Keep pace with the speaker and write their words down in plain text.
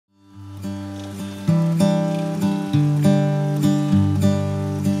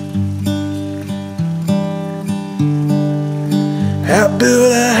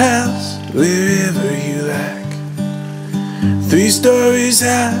build a house wherever you like, 3 stories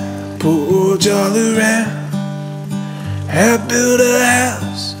high, porch all around. I'll build a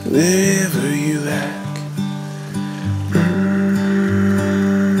house wherever you like,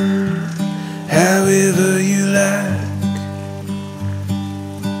 however you like.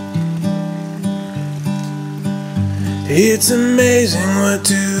 It's amazing what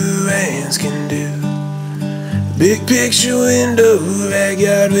 2 hands can do. Big picture window,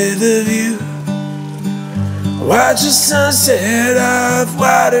 backyard with a view. Watch the sunset off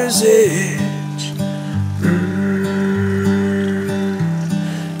water's edge,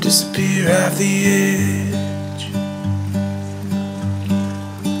 disappear off the edge.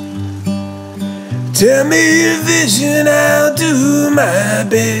 Tell me your vision, I'll do my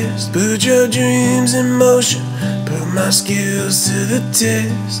best. Put your dreams in motion, put my skills to the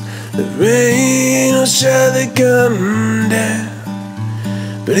test. The rain will surely come down,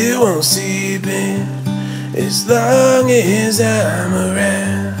 but it won't seep in as long as I'm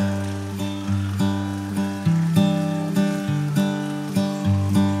around.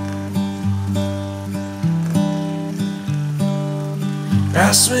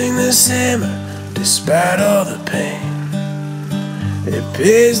 I swing this hammer despite all the pain. It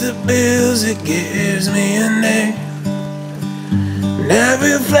pays the bills, it gives me a name.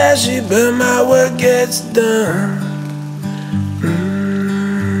 Never flashy, but my work gets done.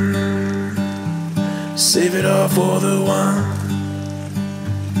 Save it all for the one.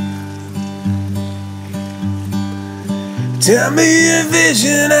 Tell me your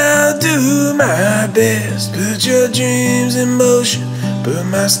vision, I'll do my best. Put your dreams in motion, put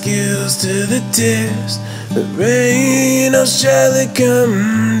my skills to the test. The rain will surely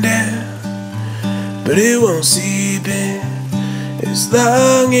come down, but it won't seep in as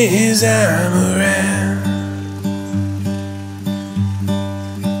long as I'm around.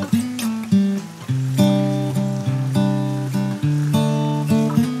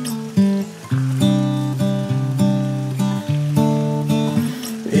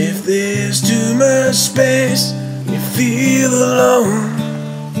 If there's too much space, you feel alone.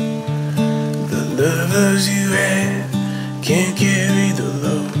 The lovers you had can't carry the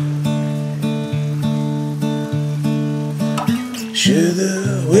load. Should the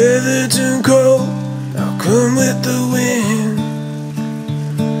weather turn cold, I'll come with the wind.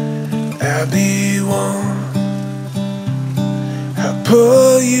 I'll be warm, I'll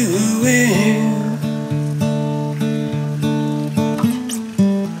pull you in.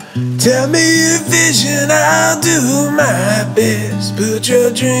 Tell me your vision, I'll do my best. Put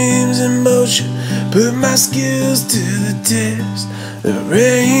your dreams in motion, put my skills to the test. The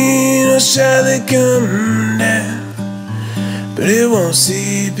rain will surely come down, but it won't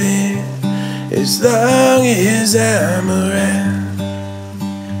seep in as long as I'm around.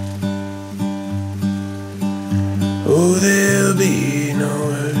 Oh, there'll be no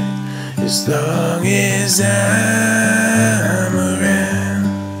worry as long as I'm